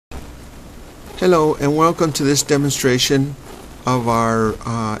Hello and welcome to this demonstration of our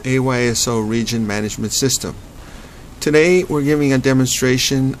AYSO region management system. Today we're giving a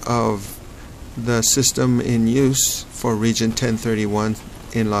demonstration of the system in use for region 1031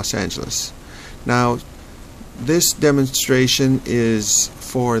 in Los Angeles. Now this demonstration is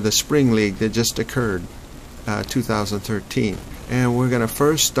for the Spring League that just occurred 2013, and we're going to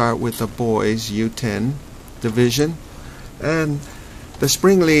first start with the boys U10 division. And the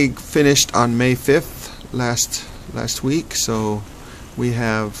Spring League finished on May 5th last week, so we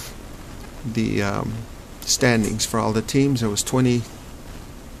have the standings for all the teams. There was 20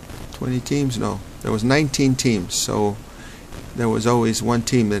 teams? No, there was 19 teams, so there was always one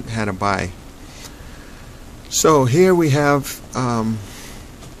team that had a bye. So here we have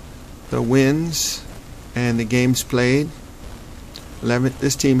the wins and the games played.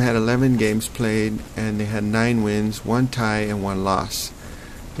 This team had 11 games played, and they had 9 wins, 1 tie, and 1 loss.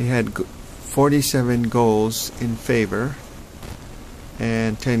 They had 47 goals in favor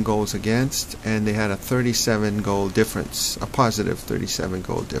and 10 goals against, and they had a 37 goal difference, a positive 37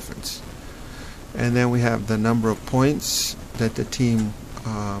 goal difference. And then we have the number of points that the team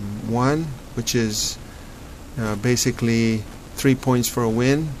won, which is basically 3 points for a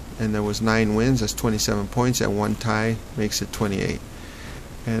win, and there was 9 wins, that's 27 points, and 1 tie makes it 28.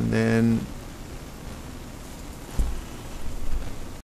 And then